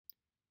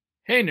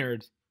Hey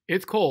nerds,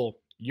 it's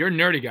Cole, your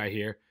nerdy guy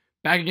here,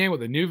 back again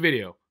with a new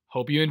video.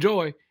 Hope you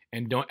enjoy,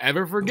 and don't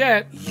ever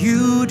forget,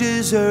 You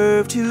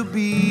deserve to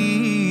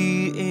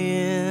be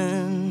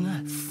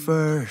in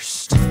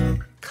first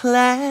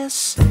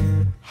class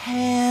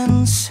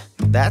hands.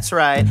 That's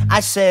right, I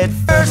said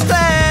first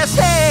class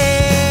hands.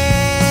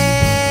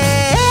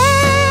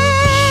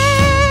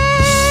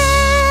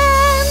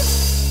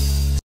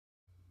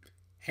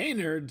 hey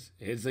nerds,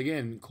 it's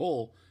again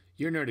Cole,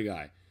 your nerdy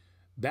guy,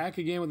 back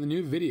again with a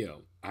new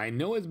video. I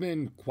know it's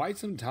been quite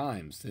some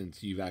time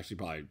since you've actually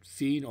probably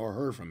seen or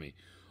heard from me.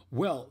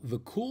 Well, the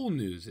cool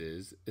news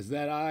is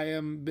that I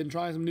am been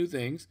trying some new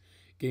things,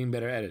 getting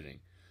better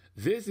editing.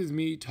 This is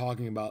me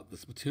talking about the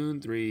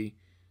Splatoon 3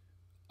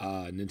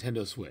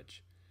 Nintendo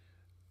Switch.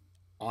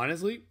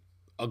 Honestly,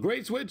 a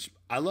great Switch.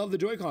 I love the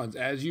Joy-Cons.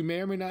 As you may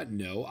or may not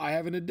know, I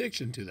have an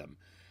addiction to them.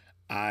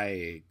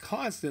 I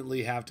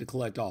constantly have to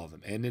collect all of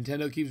them, and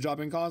Nintendo keeps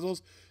dropping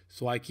consoles,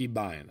 so I keep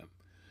buying them.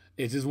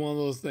 It's just one of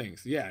those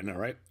things. Yeah, I know,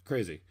 right?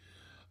 Crazy.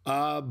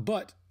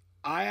 But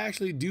I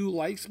actually do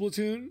like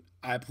Splatoon.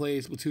 I play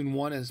Splatoon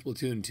 1 and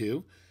Splatoon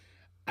 2.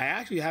 I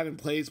actually haven't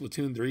played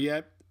Splatoon 3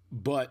 yet,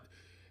 but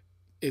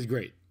it's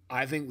great.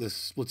 I think the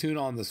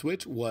Splatoon on the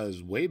Switch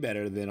was way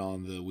better than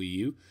on the Wii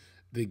U.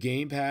 The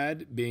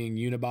gamepad being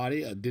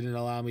unibody didn't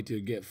allow me to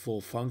get full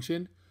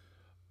function,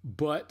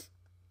 but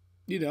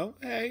you know,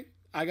 hey,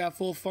 I got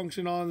full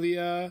function on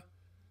the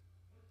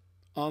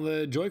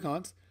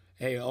Joy-Cons.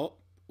 Hey, oh,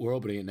 we're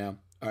opening it now.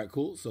 All right,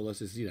 cool. So let's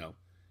just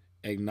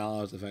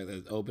acknowledge the fact that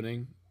it's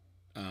opening.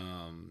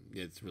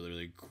 It's really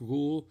really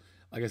cool.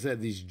 Like I said,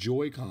 these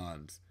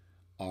Joy-Cons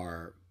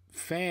are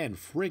fan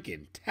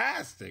freaking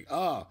tastic.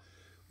 Oh,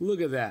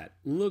 look at that.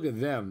 Look at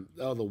them.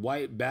 Oh, the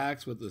white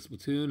backs with the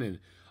Splatoon and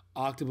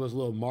octopus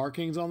little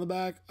markings on the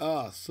back.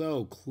 Oh,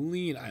 so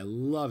clean. I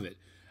love it.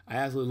 I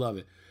absolutely love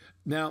it.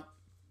 Now,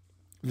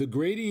 the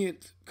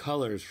gradient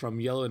colors from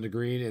yellow into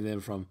green and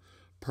then from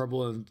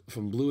purple and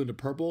from blue into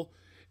purple.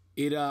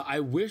 I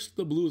wish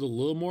the blue was a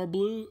little more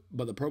blue,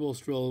 but the purple is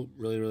still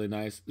really, really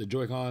nice. The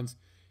Joy-Cons,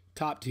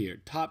 top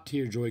tier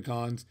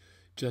Joy-Cons,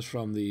 just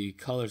from the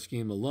color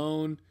scheme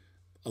alone.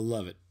 I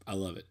love it. I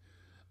love it.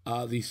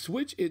 The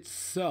Switch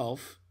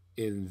itself,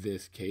 in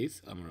this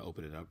case, I'm going to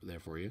open it up there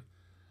for you.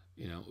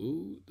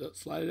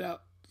 Slide it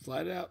out.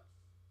 Slide it out.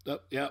 Oh,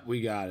 yeah,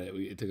 we got it.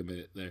 It took a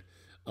minute there.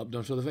 Oh,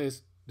 don't show the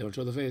face. Don't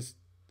show the face.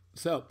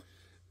 So,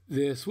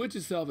 the Switch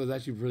itself is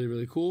actually really,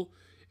 really cool.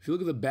 If you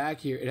look at the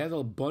back here, it has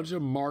a bunch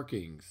of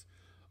markings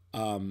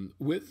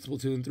with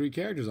Splatoon 3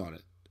 characters on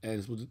it.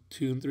 And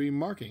Splatoon 3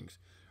 markings.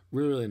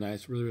 Really, really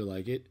nice. Really, really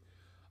like it.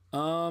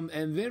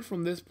 And then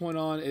from this point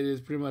on, it is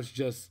pretty much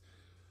just...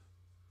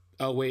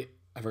 Oh, wait.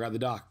 I forgot the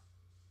dock.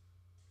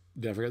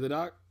 Did I forget the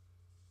dock?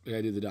 I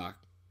gotta do the dock.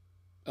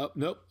 Oh,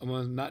 nope. I'm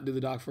going to not do the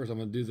dock first. I'm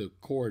going to do the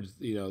cords,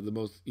 the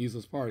most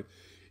useless part.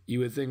 You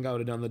would think I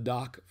would have done the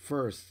dock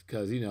first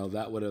because,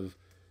 that would have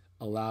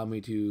allowed me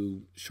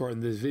to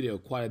shorten this video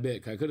quite a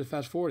bit. I could have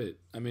fast forwarded.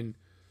 I mean,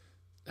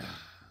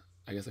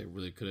 I guess I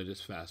really could have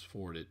just fast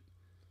forwarded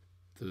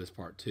to this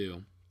part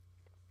too.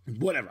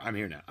 Whatever. I'm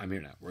here now.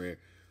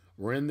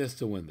 We're in this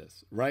to win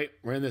this, right?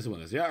 We're in this to win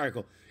this. Yeah, all right,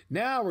 cool.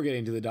 Now we're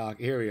getting to the dock.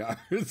 Here we are.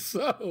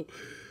 So,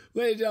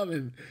 ladies and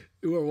gentlemen,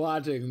 who are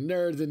watching,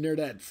 nerds and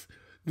nerdettes,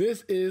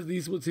 this is the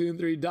Splatoon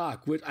 3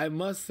 dock, which I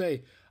must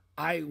say,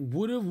 I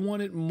would have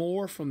wanted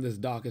more from this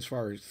dock as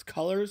far as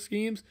color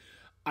schemes.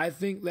 I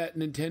think that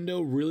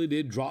Nintendo really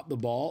did drop the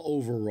ball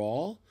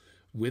overall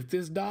with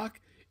this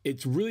dock.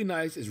 It's really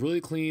nice. It's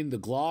really clean. The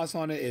gloss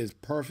on it is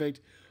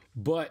perfect.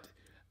 But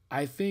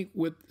I think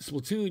with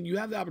Splatoon, you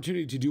have the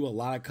opportunity to do a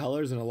lot of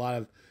colors and a lot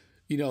of,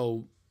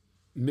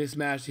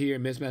 mismatch here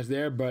and mismatch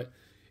there. But,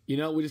 we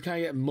just kind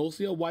of get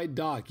mostly a white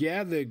dock.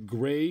 Yeah, the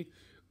gray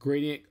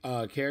gradient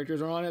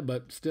characters are on it,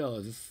 but still,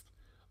 it's just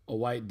a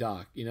white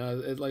dock.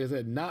 It's, like I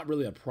said, not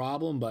really a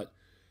problem, but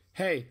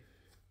hey,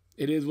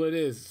 it is what it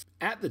is.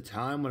 At the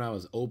time when I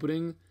was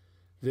opening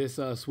this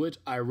Switch,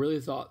 I really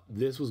thought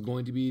this was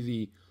going to be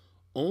the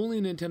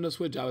only Nintendo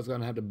Switch I was going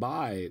to have to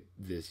buy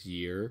this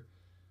year.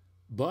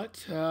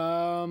 But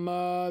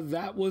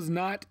that was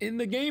not in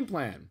the game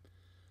plan.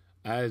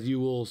 As you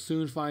will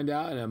soon find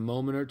out in a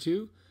moment or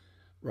two.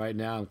 Right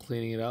now I'm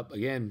cleaning it up.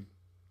 Again,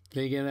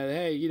 thinking that,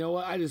 hey, you know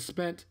what? I just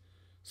spent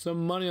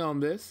some money on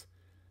this.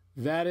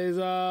 That is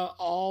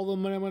all the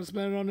money I'm going to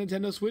spend on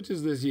Nintendo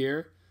Switches this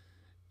year.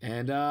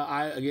 And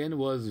I, again,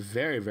 was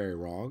very, very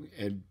wrong.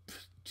 And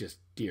just,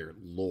 dear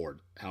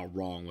Lord, how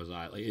wrong was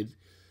I?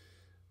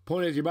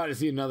 Point is, you're about to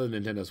see another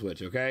Nintendo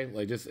Switch, okay?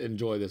 Just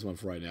enjoy this one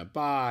for right now.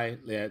 Bye.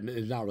 Yeah,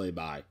 it's not really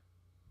bye.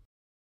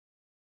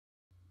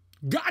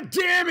 God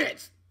damn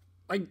it!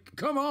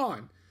 Come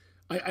on.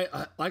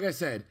 I like I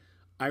said,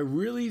 I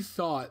really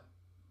thought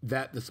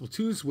that the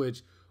Splatoon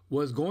Switch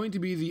was going to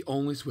be the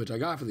only Switch I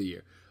got for the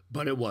year.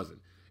 But it wasn't.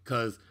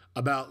 Because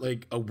about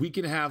a week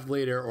and a half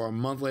later or a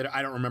month later,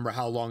 I don't remember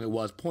how long it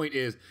was. Point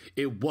is,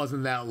 it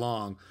wasn't that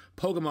long.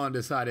 Pokemon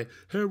decided,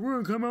 hey, we're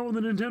going to come out with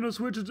the Nintendo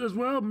Switches as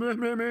well.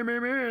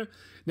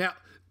 Now,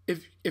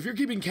 if you're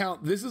keeping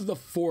count, this is the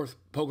 4th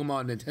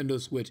Pokemon Nintendo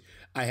Switch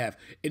I have,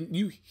 and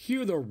you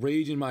hear the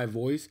rage in my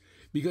voice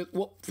because,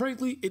 well,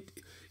 frankly,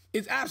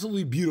 it's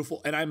absolutely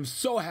beautiful, and I'm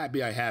so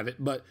happy I have it.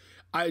 But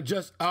I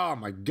just, oh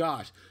my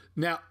gosh!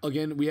 Now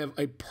again, we have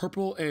a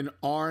purple and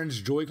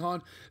orange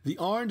Joy-Con. The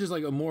orange is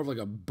like more of like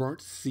a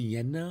burnt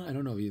sienna. I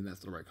don't know if even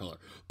that's the right color.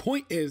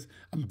 Point is,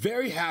 I'm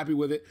very happy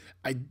with it.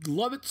 I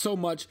love it so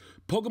much.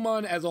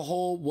 Pokemon as a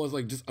whole was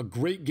like just a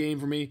great game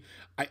for me.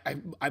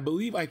 I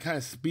believe I kind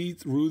of speed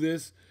through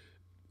this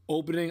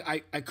opening. I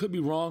could be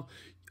wrong.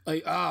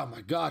 Like, oh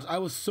my gosh, I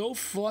was so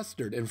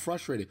flustered and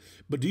frustrated.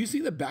 But do you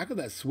see the back of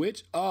that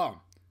Switch?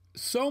 Oh,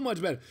 so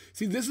much better.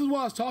 See, this is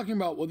what I was talking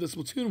about with the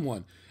Splatoon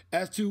one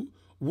as to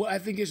what I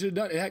think it should have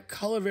done. It had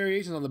color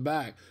variations on the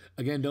back.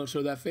 Again, don't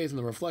show that face in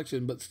the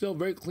reflection, but still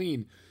very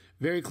clean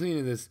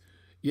in this.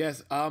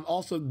 Yes.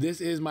 Also,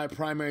 this is my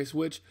primary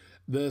Switch.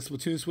 The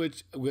Splatoon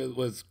Switch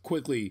was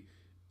quickly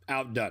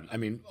outdone. I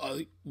mean,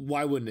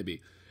 why wouldn't it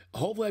be?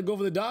 Hopefully, I go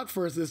for the dock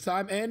first this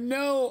time. And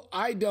no,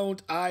 I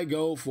don't. I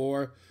go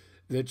for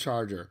the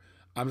charger.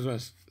 I'm just going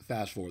to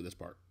fast forward this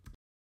part.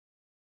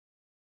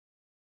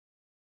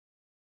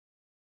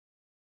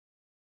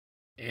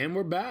 And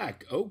we're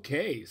back.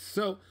 Okay,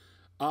 so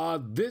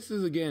this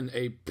is again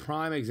a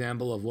prime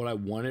example of what I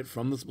wanted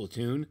from the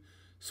Splatoon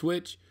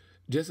Switch.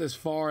 Just as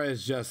far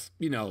as just,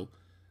 you know,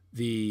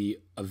 the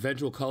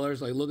eventual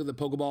colors. Like, look at the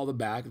Pokeball on the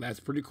back. That's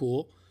pretty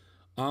cool.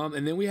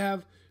 And then we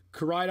have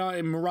Koraidon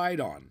and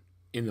Miraidon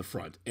in the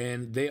front.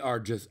 And they are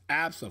just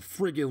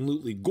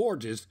abso-friggin-lutely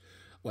gorgeous.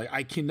 Like,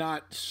 I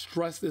cannot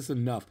stress this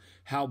enough,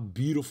 how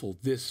beautiful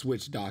this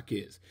Switch dock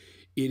is.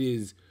 It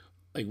is,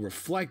 like,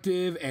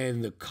 reflective,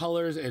 and the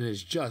colors, and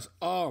it's just,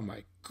 oh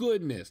my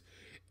goodness.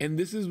 And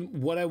this is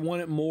what I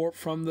wanted more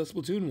from the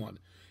Splatoon one.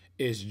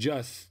 It's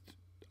just,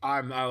 I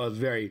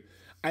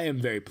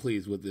am very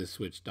pleased with this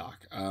Switch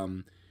dock.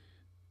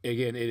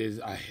 Again, it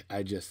is,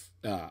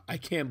 I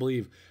can't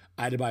believe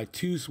I had to buy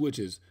 2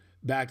 Switches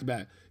back to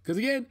back. Because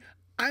again,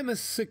 I'm a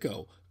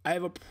sicko. I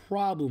have a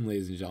problem,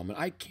 ladies and gentlemen.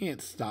 I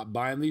can't stop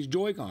buying these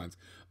Joy-Cons.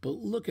 But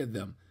look at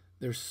them.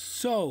 They're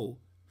so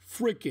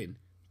freaking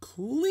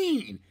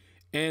clean.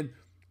 And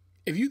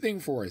if you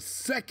think for a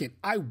second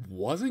I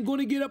wasn't going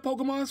to get a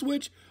Pokemon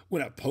Switch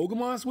when a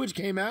Pokemon Switch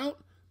came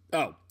out,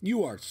 oh,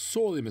 you are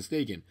sorely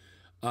mistaken.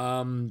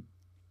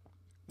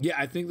 Yeah,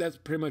 I think that's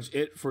pretty much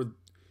it for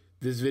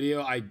this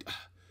video.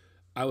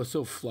 I was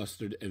so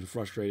flustered and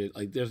frustrated.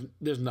 Like,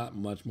 there's not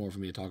much more for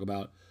me to talk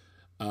about.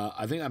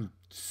 I think I'm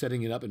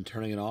setting it up and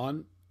turning it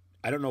on.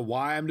 I don't know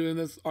why I'm doing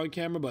this on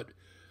camera, but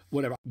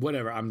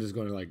whatever. I'm just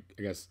going to, like,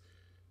 I guess,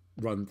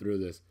 run through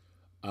this.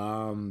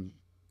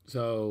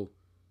 So,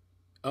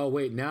 oh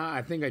wait, now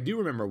I think I do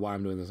remember why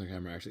I'm doing this on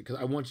camera, actually, because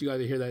I want you guys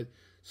to hear that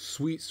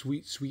sweet,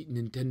 sweet, sweet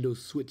Nintendo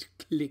Switch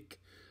click.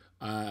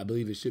 I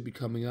believe it should be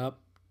coming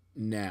up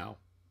now.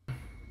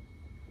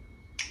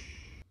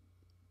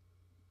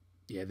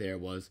 Yeah, there it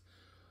was.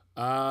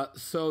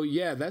 So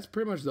yeah, that's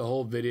pretty much the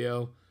whole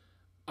video.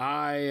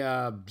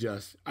 I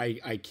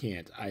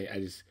can't.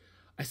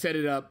 I set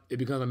it up. It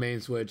becomes a main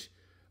Switch.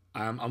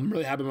 I'm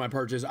really happy with my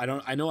purchase. I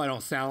know I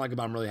don't sound like it,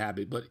 but I'm really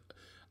happy. But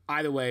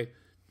either way,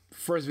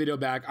 first video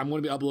back. I'm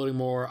going to be uploading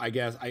more, I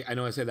guess. I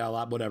know I say that a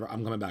lot. Whatever.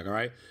 I'm coming back, all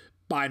right?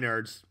 Bye,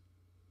 nerds.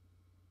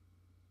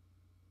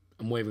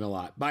 I'm waving a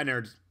lot. Bye,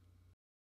 nerds.